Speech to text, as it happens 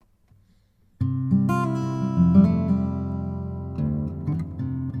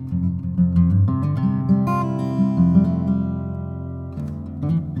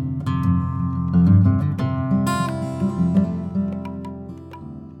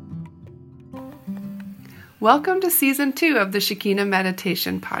Welcome to Season 2 of the Shekinah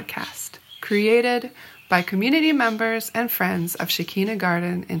Meditation Podcast, created by community members and friends of Shekinah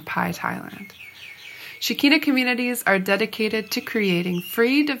Garden in Pai, Thailand. Shekinah communities are dedicated to creating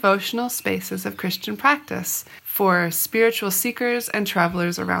free devotional spaces of Christian practice for spiritual seekers and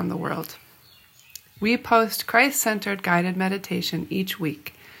travelers around the world. We post Christ-centered guided meditation each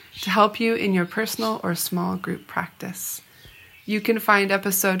week to help you in your personal or small group practice. You can find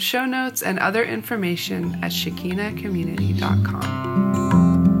episode show notes and other information at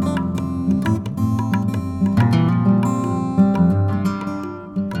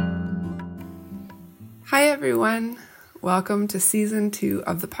shekinahcommunity.com. Hi everyone, welcome to Season 2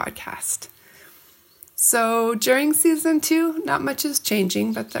 of the podcast. So during Season 2, not much is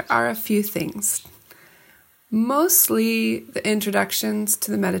changing, but there are a few things. Mostly the introductions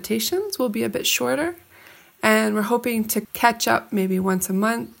to the meditations will be a bit shorter, and we're hoping to catch up maybe once a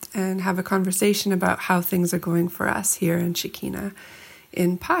month and have a conversation about how things are going for us here in Shekinah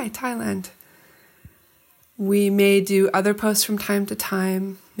in Pai, Thailand. We may do other posts from time to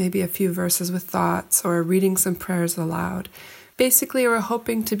time, maybe a few verses with thoughts or reading some prayers aloud. Basically, we're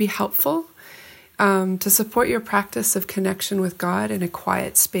hoping to be helpful to support your practice of connection with God in a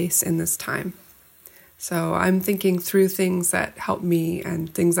quiet space in this time. So I'm thinking through things that help me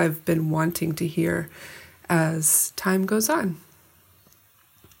and things I've been wanting to hear as time goes on.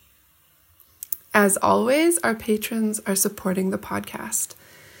 As always, our patrons are supporting the podcast.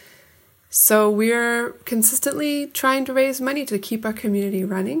 So we're consistently trying to raise money to keep our community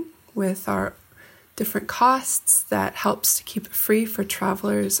running with our different costs that helps to keep it free for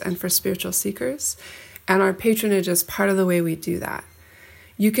travelers and for spiritual seekers. And our patronage is part of the way we do that.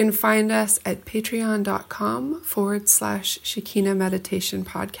 You can find us at patreon.com/Shekinah Meditation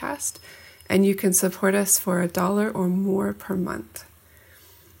Podcast. And you can support us for $1 or more per month.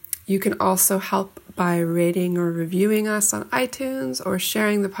 You can also help by rating or reviewing us on iTunes or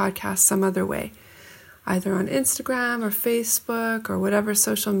sharing the podcast some other way, either on Instagram or Facebook or whatever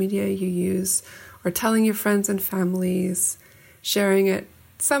social media you use, or telling your friends and families, sharing it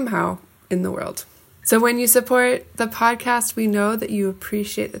somehow in the world. So when you support the podcast, we know that you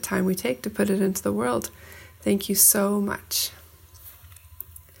appreciate the time we take to put it into the world. Thank you so much.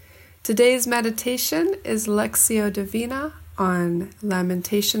 Today's meditation is Lectio Divina on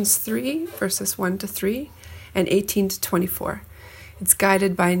Lamentations 3, verses 1-3 and 18-24. It's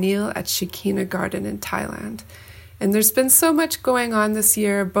guided by Neil at Shekinah Garden in Thailand. And there's been so much going on this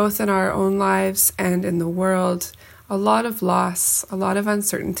year, both in our own lives and in the world. A lot of loss, a lot of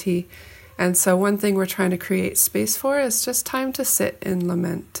uncertainty. And so one thing we're trying to create space for is just time to sit in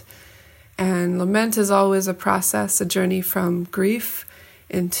lament. And lament is always a process, a journey from grief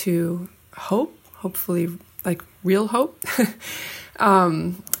into hope, hopefully like real hope.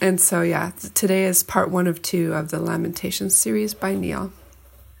 And so, today is part 1 of 2 of the Lamentations series by Neil.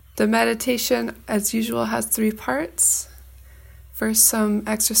 The meditation, as usual, has 3 parts. First, some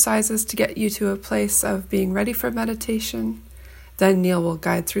exercises to get you to a place of being ready for meditation. Then Neil will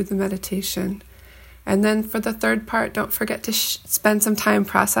guide through the meditation. And then for the third part, don't forget to spend some time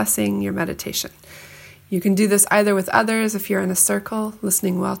processing your meditation. You can do this either with others if you're in a circle,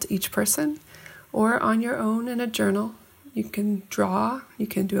 listening well to each person, or on your own in a journal. You can draw, you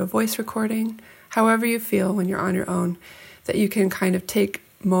can do a voice recording, however you feel when you're on your own, that you can kind of take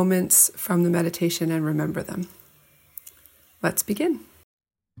moments from the meditation and remember them. Let's begin.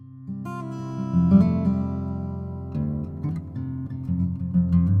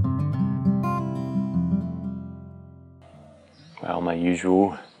 Well, my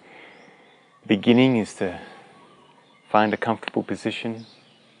usual beginning is to find a comfortable position.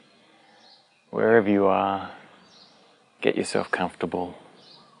 Wherever you are, get yourself comfortable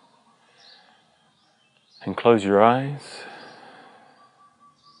and close your eyes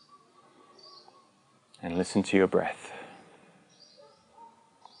and listen to your breath.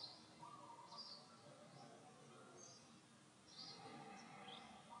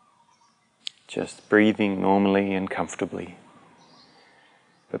 Just breathing normally and comfortably,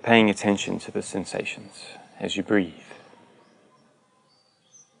 but paying attention to the sensations as you breathe.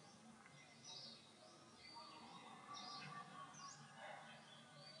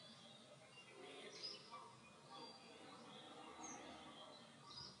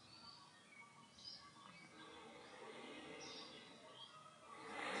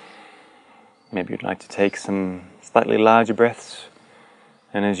 Maybe you'd like to take some slightly larger breaths,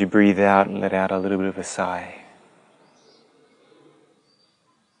 and as you breathe out, let out a little bit of a sigh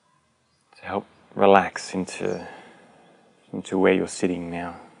to help relax into where you're sitting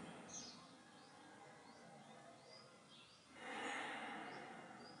now.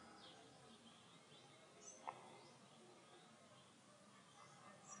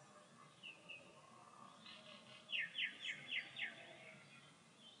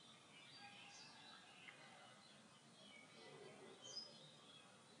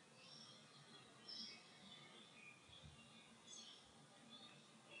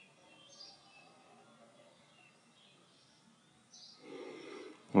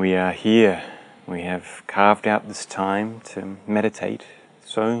 We are here. We have carved out this time to meditate,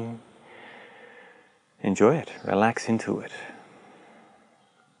 so enjoy it, relax into it.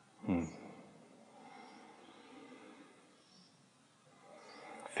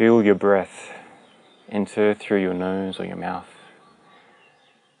 Feel your breath enter through your nose or your mouth.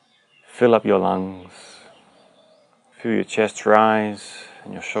 Fill up your lungs. Feel your chest rise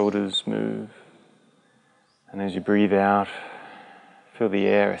and your shoulders move. And as you breathe out, feel the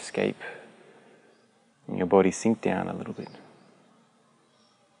air escape and your body sink down a little bit.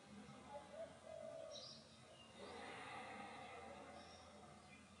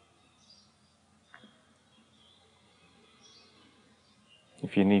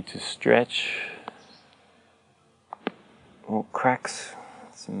 If you need to stretch or cracks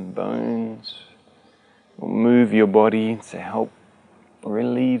some bones, or move your body to help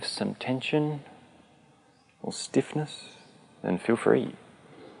relieve some tension or stiffness, then feel free.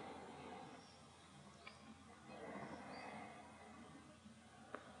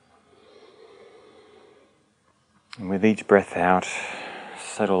 And with each breath out,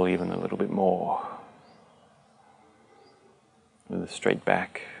 settle even a little bit more. With a straight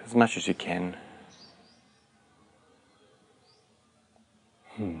back, as much as you can.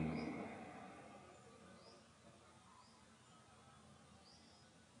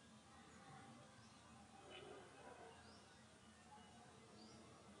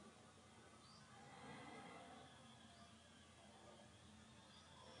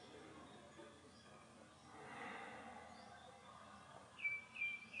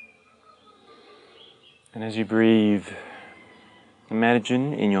 And as you breathe,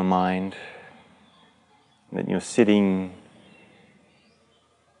 imagine in your mind that you're sitting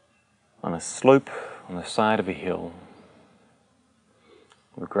on a slope on the side of a hill,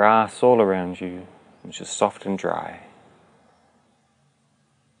 with grass all around you, which is soft and dry.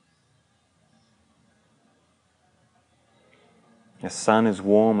 The sun is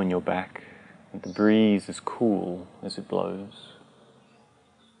warm on your back, and the breeze is cool as it blows.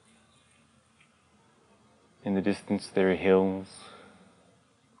 In the distance there are hills,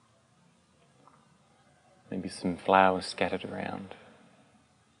 maybe some flowers scattered around,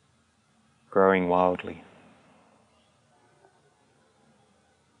 growing wildly.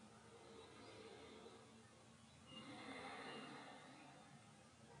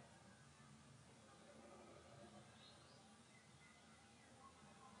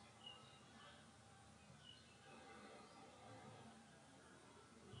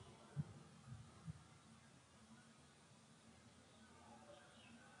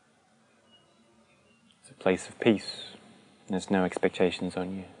 It's a place of peace. There's no expectations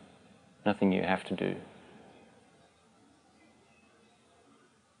on you, nothing you have to do.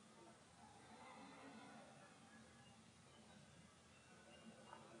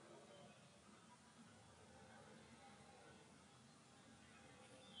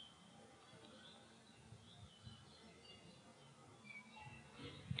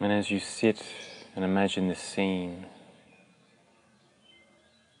 And as you sit and imagine this scene,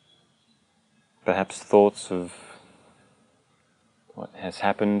 perhaps thoughts of what has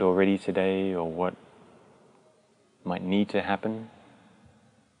happened already today or what might need to happen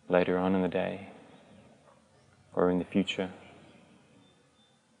later on in the day or in the future.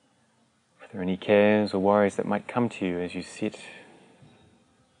 If there are any cares or worries that might come to you as you sit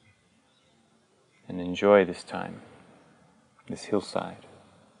and enjoy this time, this hillside,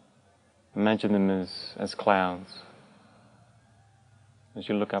 imagine them as clouds as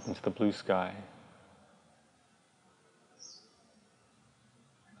you look up into the blue sky.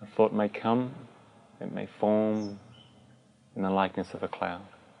 A thought may come, it may form in the likeness of a cloud,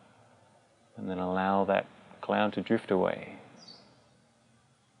 and then allow that cloud to drift away.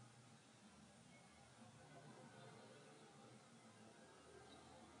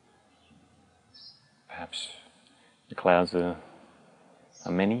 Perhaps the clouds are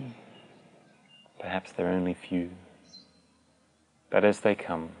many, perhaps they're only few, but as they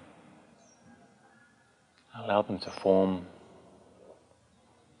come, allow them to form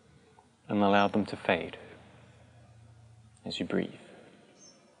and allow them to fade as you breathe.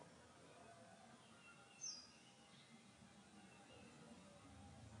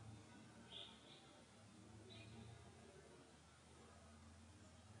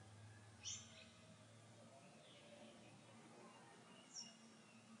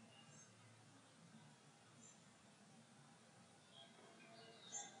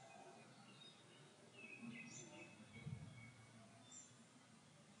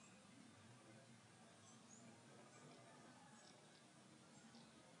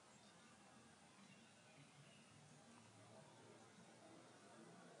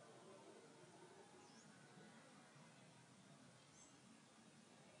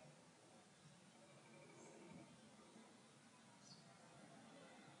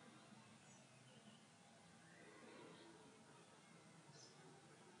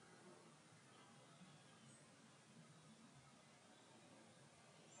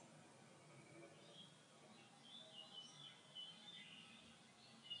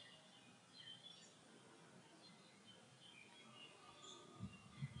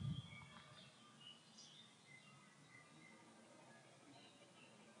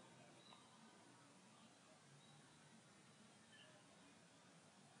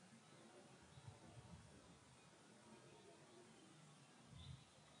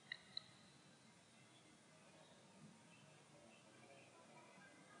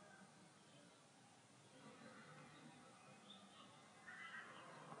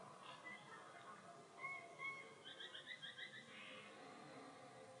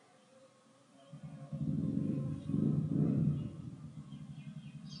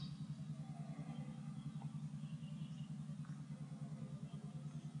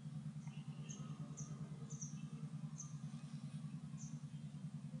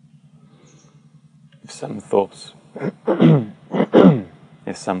 some thoughts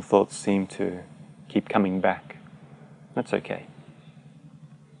if some thoughts seem to keep coming back, that's okay.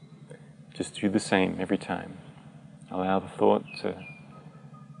 Just do the same every time. Allow the thought to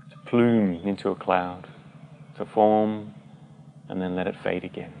plume into a cloud, to form, and then let it fade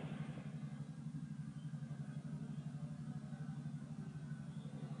again.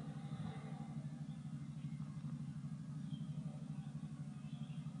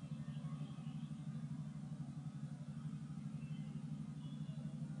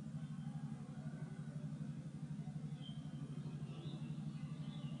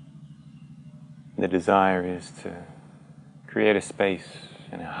 The desire is to create a space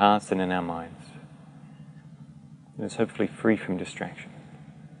in our hearts and in our minds that is hopefully free from distraction.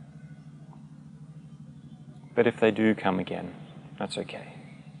 But if they do come again, that's okay.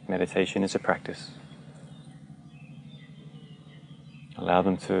 Meditation is a practice. Allow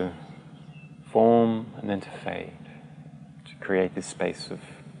them to form and then to fade, to create this space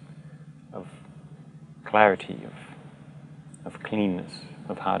of clarity, of cleanness,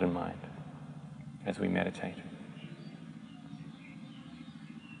 of heart and mind as we meditate.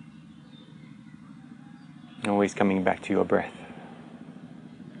 Always coming back to your breath.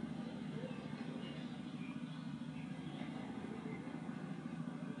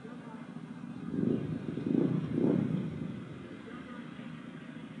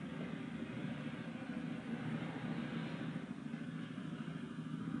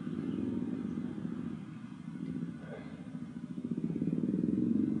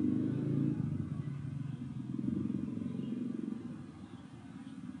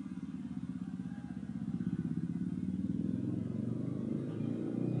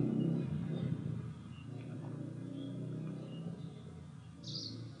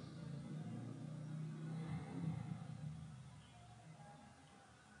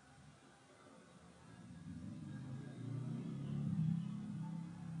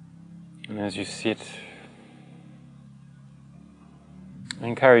 And as you sit, I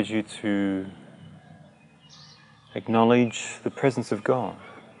encourage you to acknowledge the presence of God.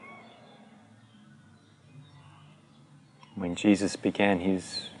 When Jesus began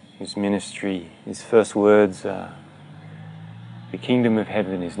his ministry, his first words are, "The kingdom of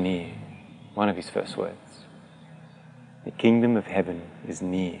heaven is near." One of his first words. The kingdom of heaven is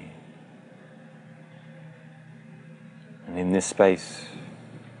near. And in this space,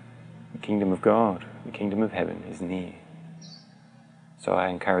 the kingdom of God, the kingdom of heaven is near. So I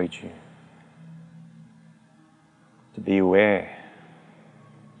encourage you to be aware,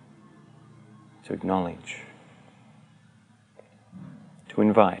 to acknowledge, to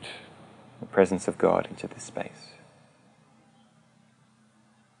invite the presence of God into this space.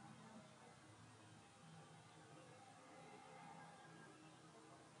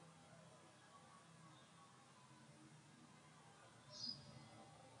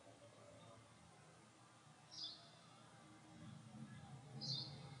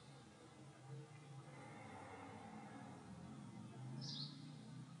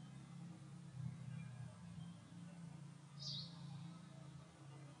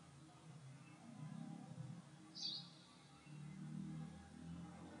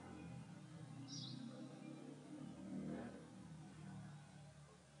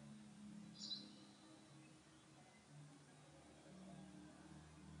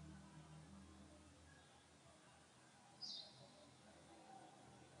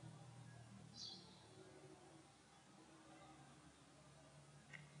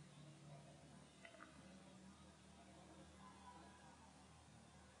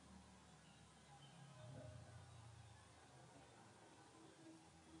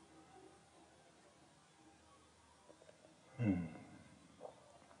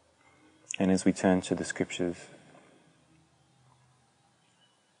 And as we turn to the scriptures,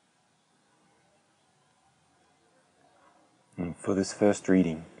 and for this first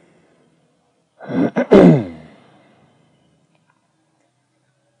reading,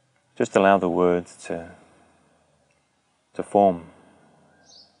 just allow the words to form,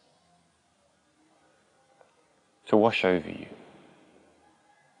 to wash over you.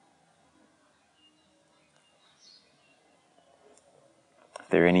 If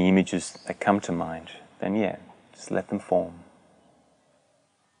there are any images that come to mind, then just let them form.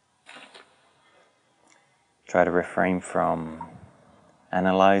 Try to refrain from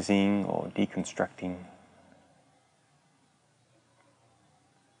analyzing or deconstructing.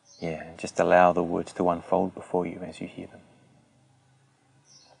 Just allow the words to unfold before you as you hear them.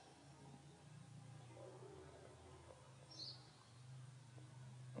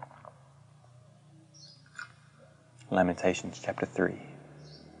 Lamentations chapter 3.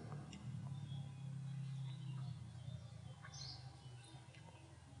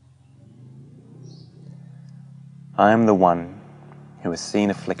 I am the one who has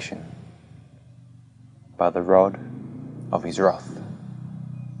seen affliction by the rod of his wrath.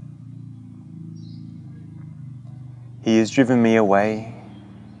 He has driven me away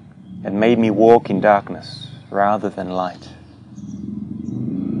and made me walk in darkness rather than light.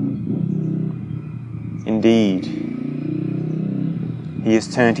 Indeed, he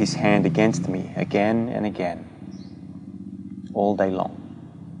has turned his hand against me again and again, all day long.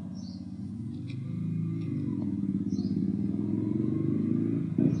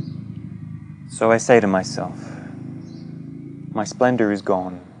 So I say to myself, my splendor is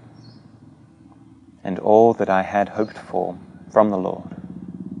gone, and all that I had hoped for from the Lord.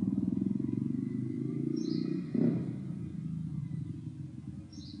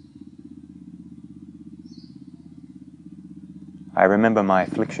 I remember my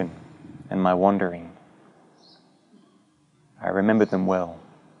affliction and my wandering. I remember them well.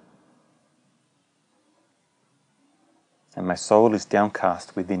 And my soul is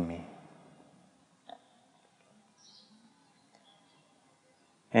downcast within me.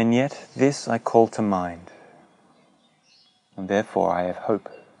 And yet this I call to mind, and therefore I have hope.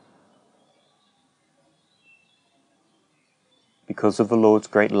 Because of the Lord's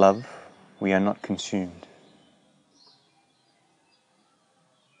great love, we are not consumed.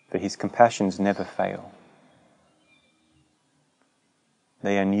 For his compassions never fail.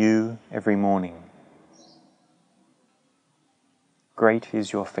 They are new every morning. Great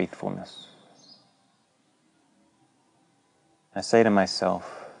is your faithfulness. I say to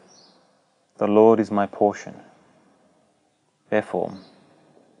myself, the Lord is my portion. Therefore,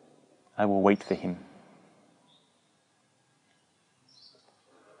 I will wait for him.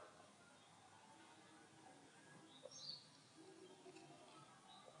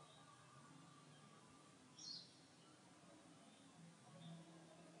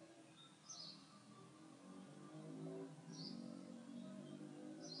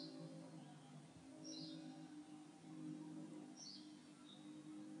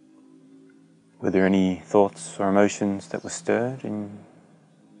 Were there any thoughts or emotions that were stirred in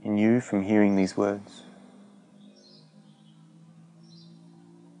you from hearing these words?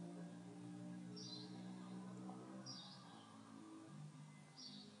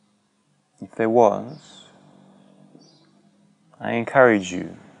 If there was, I encourage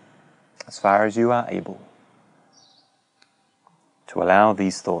you, as far as you are able, to allow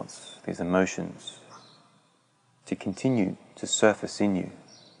these thoughts, these emotions, to continue to surface in you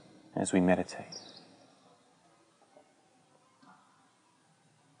as we meditate.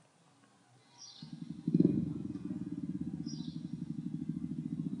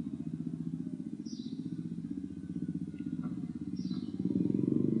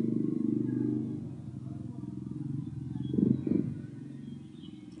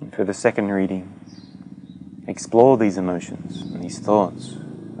 And for the second reading, explore these emotions and these thoughts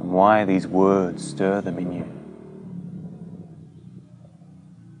and why these words stir them in you.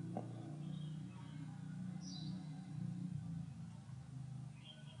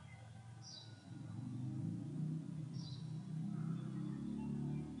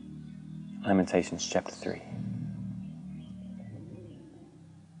 Lamentations chapter 3.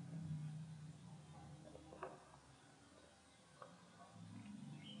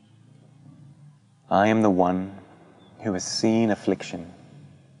 I am the one who has seen affliction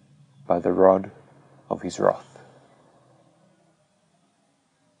by the rod of his wrath.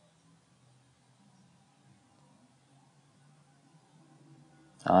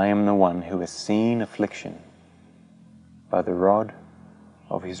 I am the one who has seen affliction by the rod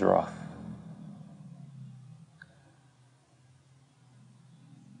of his wrath.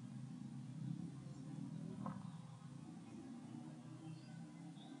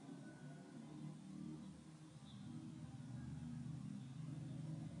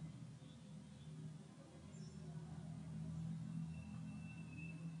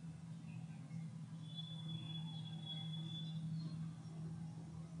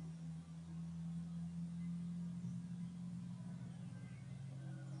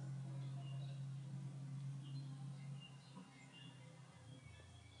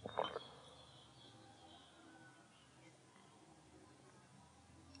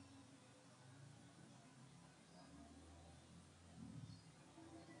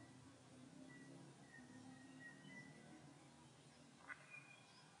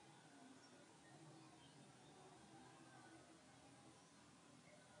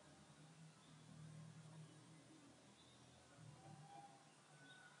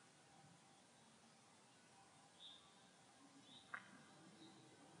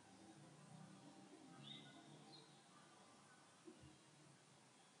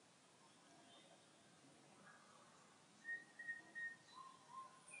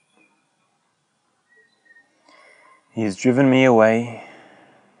 He has driven me away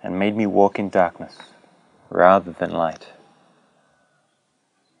and made me walk in darkness rather than light.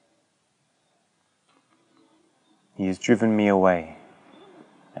 He has driven me away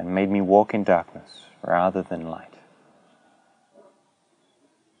and made me walk in darkness rather than light.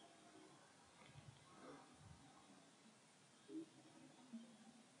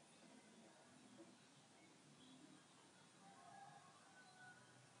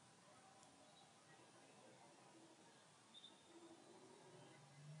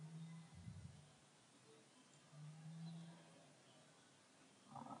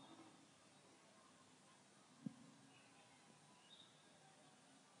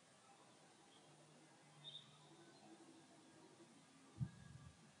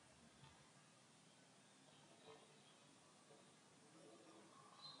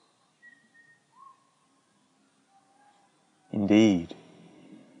 Indeed,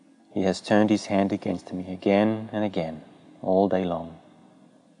 he has turned his hand against me again and again, all day long.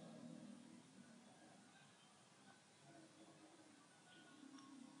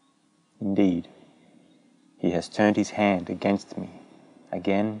 Indeed, he has turned his hand against me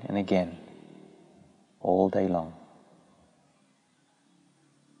again and again, all day long.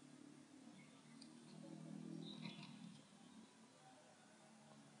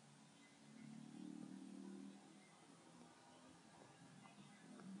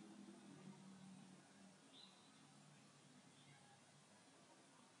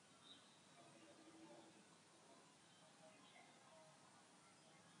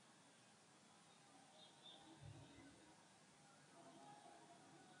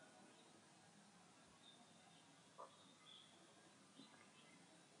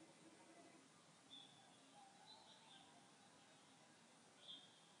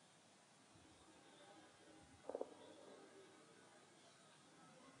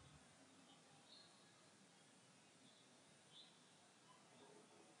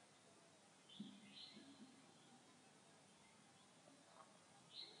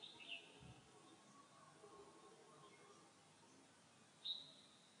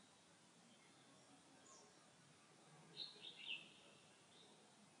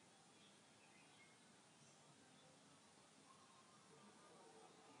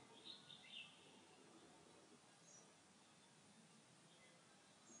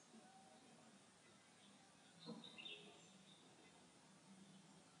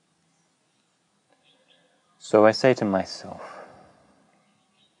 So I say to myself,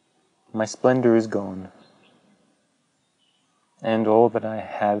 my splendor is gone, and all that I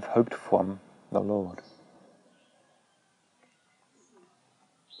have hoped from the Lord.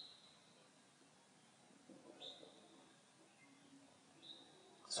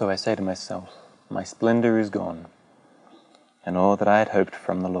 So I say to myself, my splendor is gone, and all that I had hoped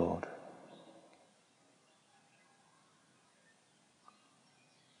from the Lord.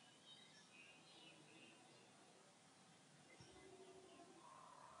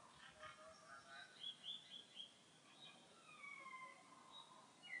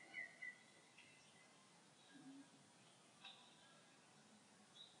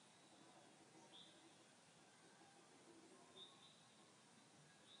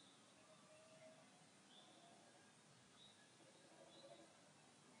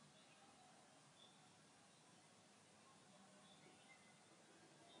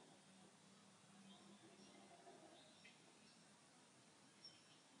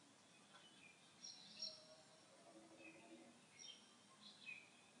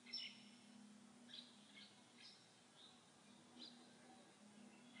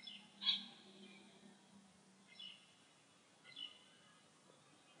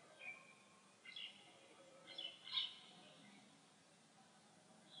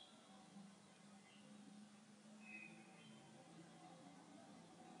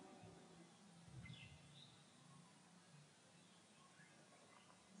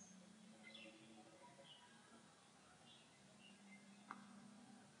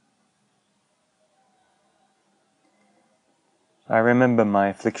 I remember my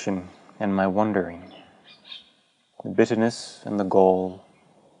affliction and my wandering, the bitterness and the gall.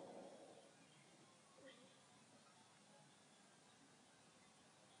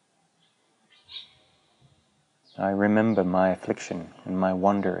 I remember my affliction and my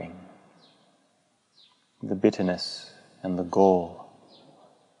wandering, the bitterness and the gall.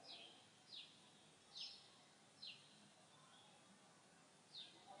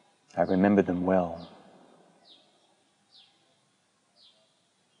 I remember them well.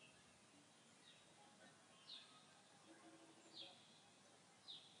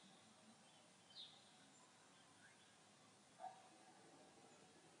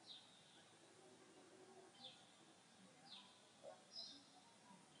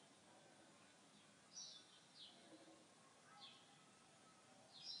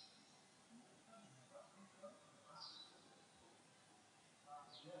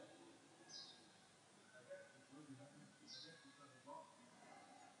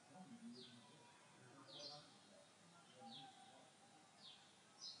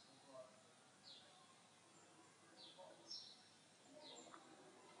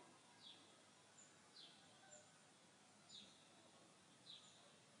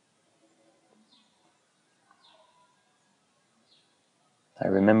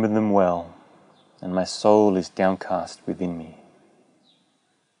 remember them well, and my soul is downcast within me.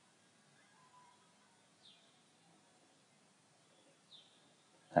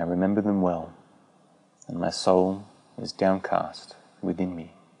 I remember them well, and my soul is downcast within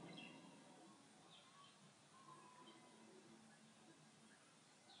me.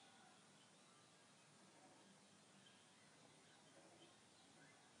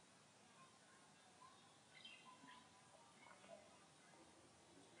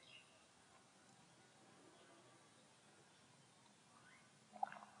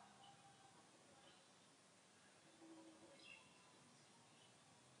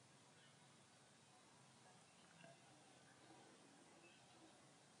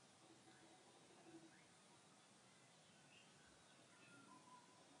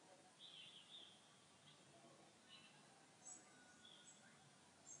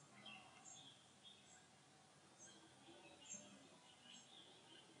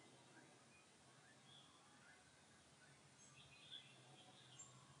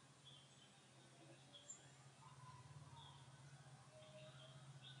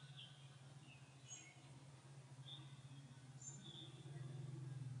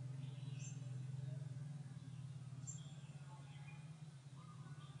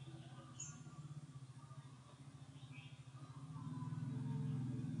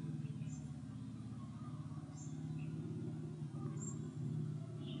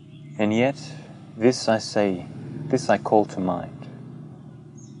 And yet, this I say, this I call to mind,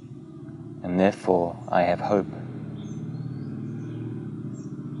 and therefore I have hope.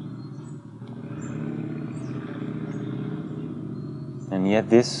 And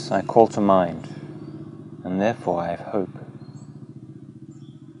yet this I call to mind, and therefore I have hope.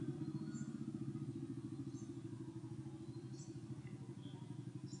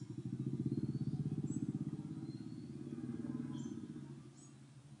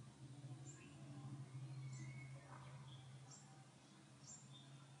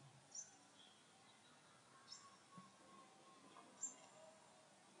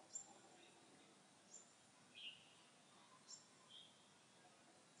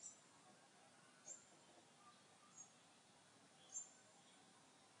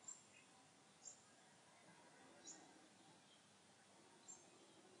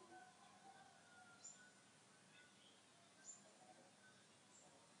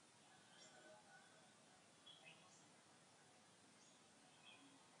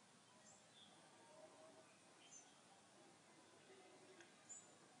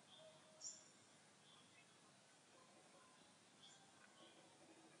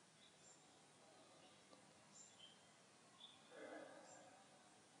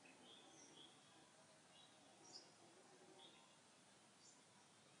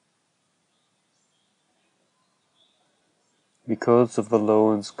 Because of the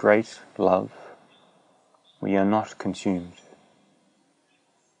Lord's great love, we are not consumed,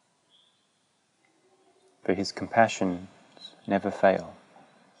 for His compassions never fail.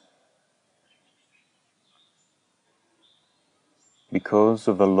 Because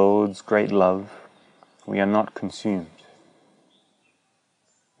of the Lord's great love, we are not consumed.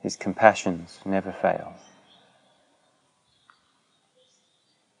 His compassions never fail.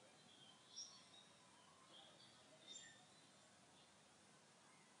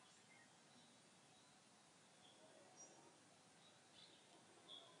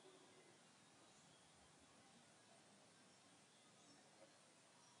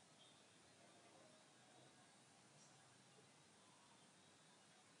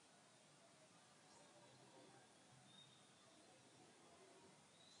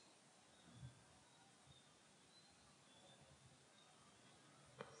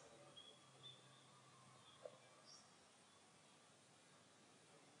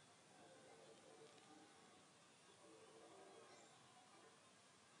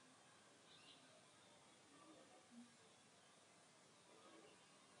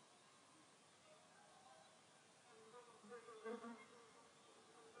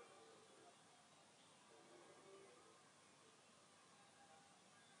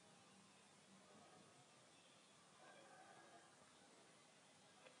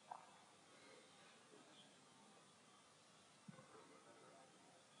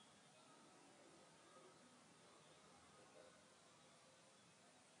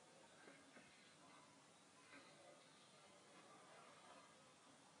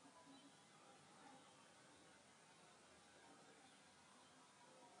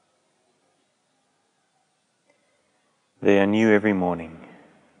 They are new every morning.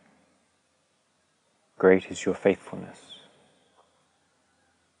 Great is your faithfulness.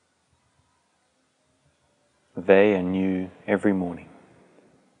 They are new every morning.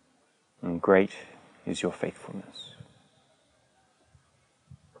 great is your faithfulness.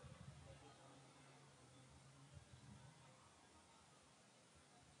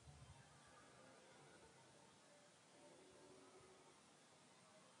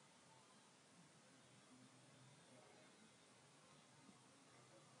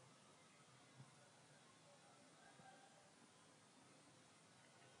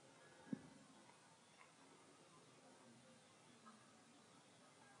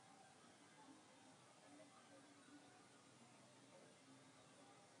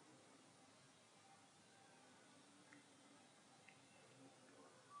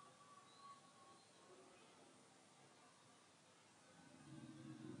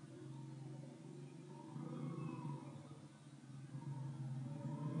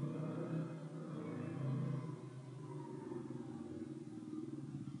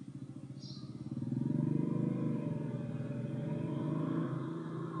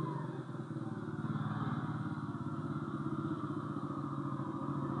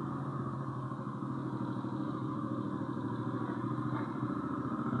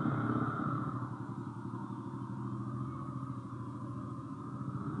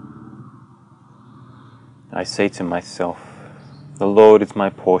 I say to myself, the Lord is my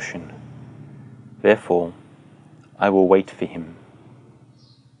portion, therefore I will wait for him.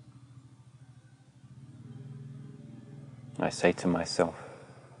 I say to myself,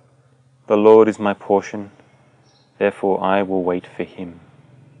 the Lord is my portion, therefore I will wait for him.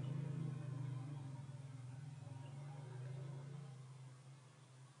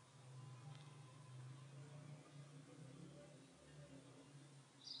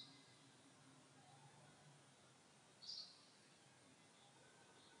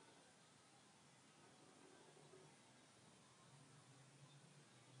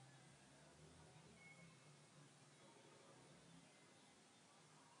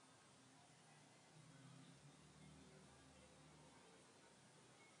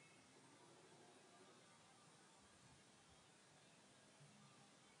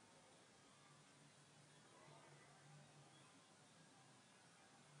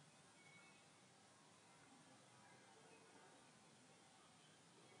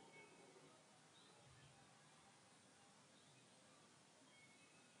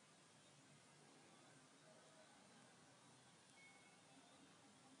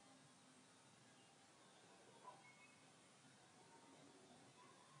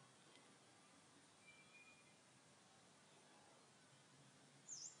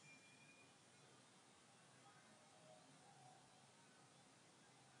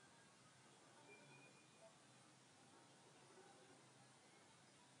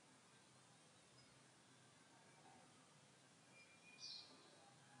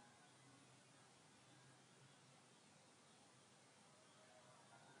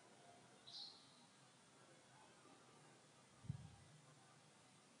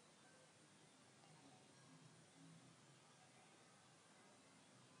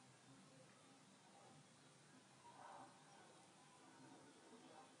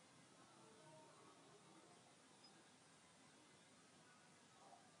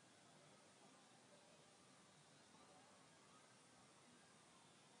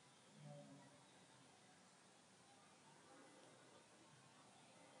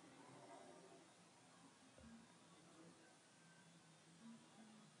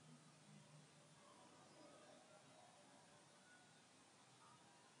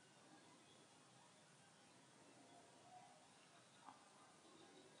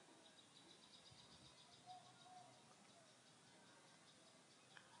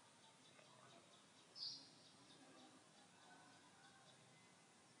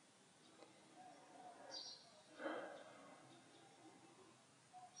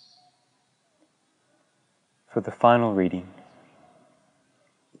 For the final reading,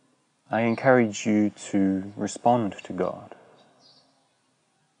 I encourage you to respond to God.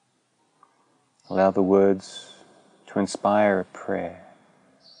 Allow the words to inspire a prayer.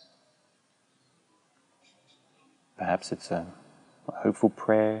 Perhaps it's a hopeful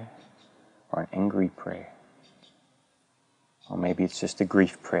prayer or an angry prayer. Or maybe it's just a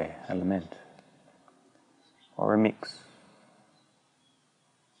grief prayer, a lament, or a mix.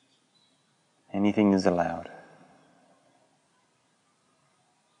 Anything is allowed.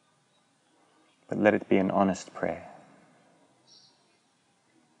 But let it be an honest prayer.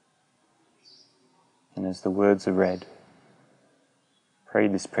 And as the words are read, pray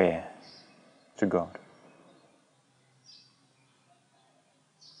this prayer to God.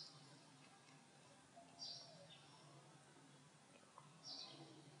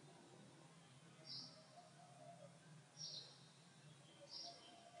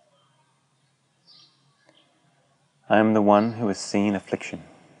 I am the one who has seen affliction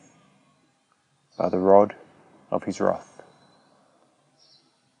by the rod of his wrath.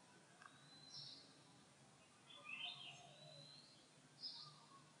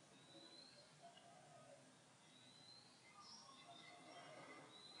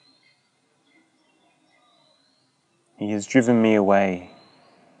 He has driven me away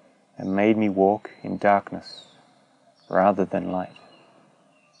and made me walk in darkness rather than light.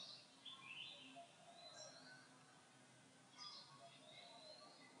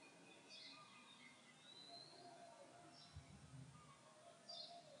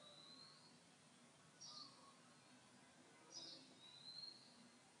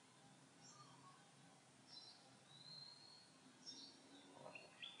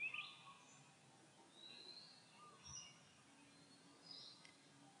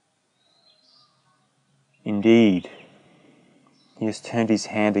 Indeed, he has turned his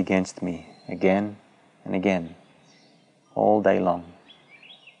hand against me again and again, all day long.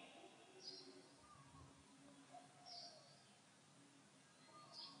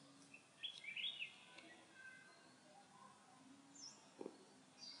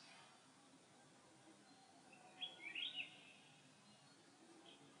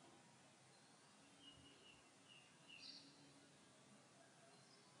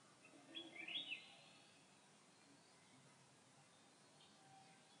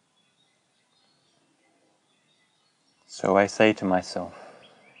 So I say to myself,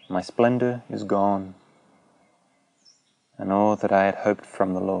 my splendor is gone, and all that I had hoped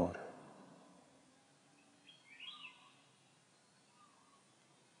from the Lord.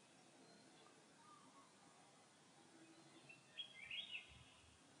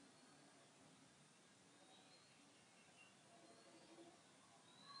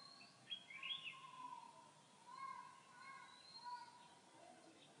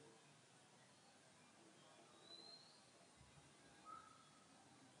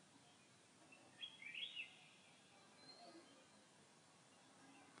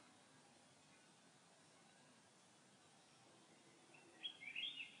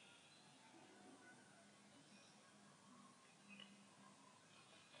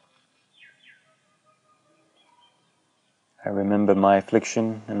 I remember my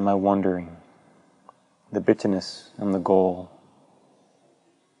affliction and my wandering, the bitterness and the gall.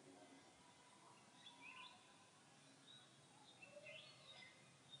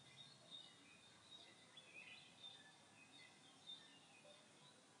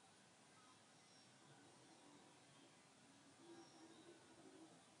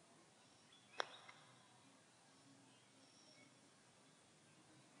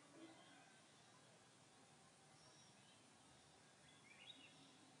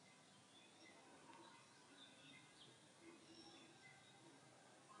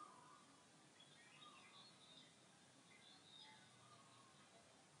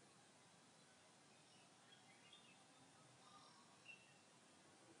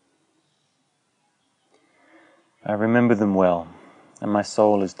 I remember them well, and my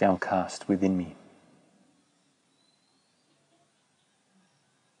soul is downcast within me.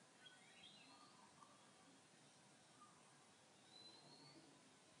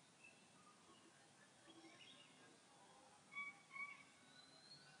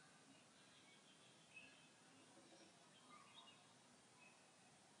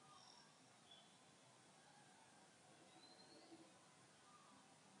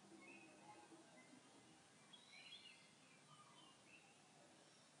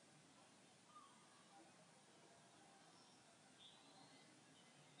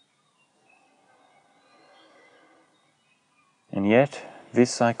 And yet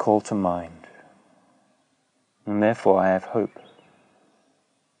this I call to mind, and therefore I have hope.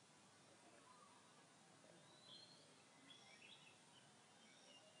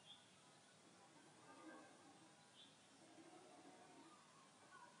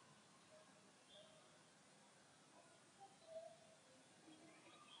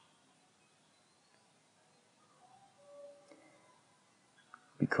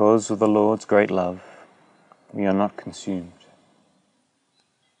 Because of the Lord's great love, we are not consumed,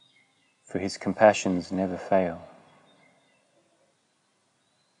 for his compassions never fail.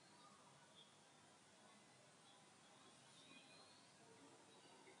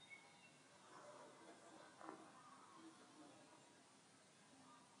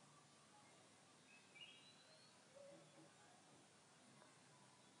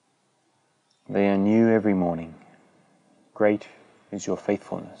 They are new every morning. Great is your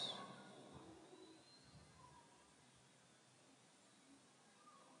faithfulness.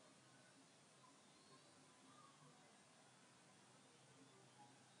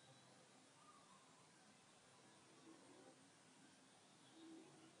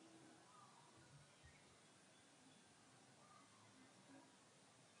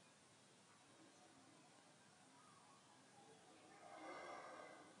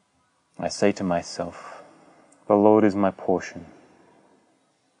 I say to myself, the Lord is my portion,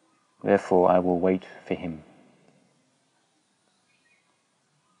 therefore I will wait for him.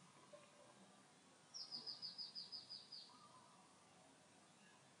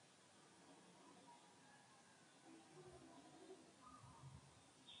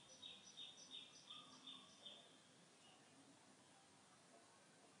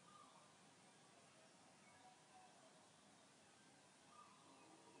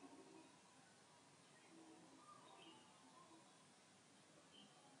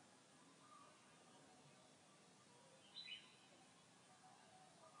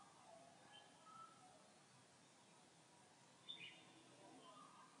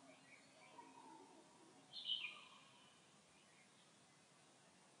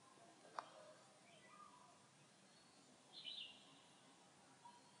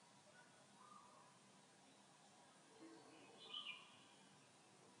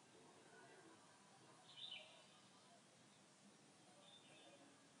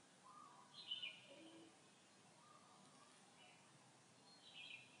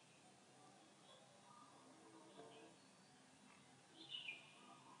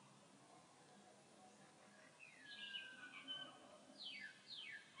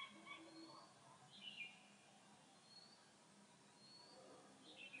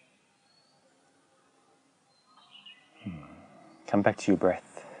 Come back to your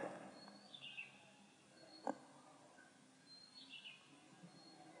breath.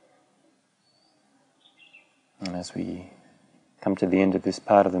 And as we come to the end of this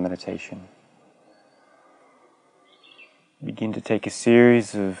part of the meditation, begin to take a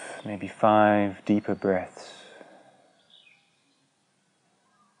series of maybe 5 deeper breaths.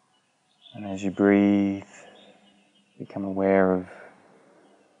 And as you breathe, become aware of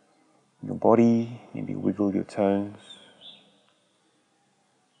your body, maybe wiggle your toes.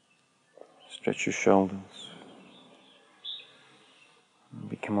 Stretch your shoulders.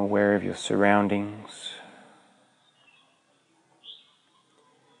 Become aware of your surroundings.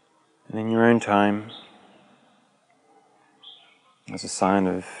 And in your own time, as a sign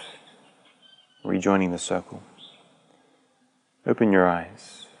of rejoining the circle, open your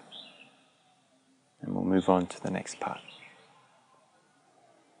eyes and we'll move on to the next part.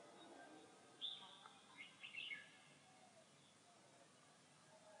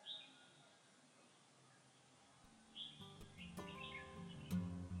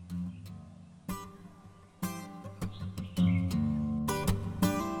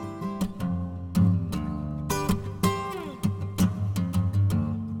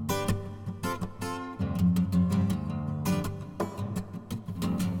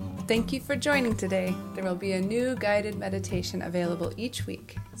 Thank you for joining today. There will be a new guided meditation available each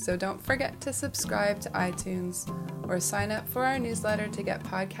week, so don't forget to subscribe to iTunes or sign up for our newsletter to get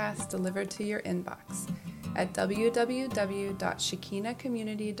podcasts delivered to your inbox at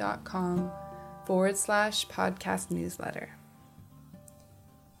www.shekinahcommunity.com/podcast newsletter.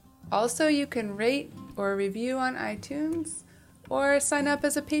 Also, you can rate or review on iTunes or sign up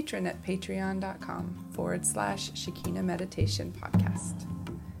as a patron at patreon.com/Shekinah Meditation Podcast.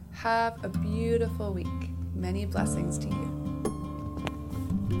 Have a beautiful week. Many blessings to you.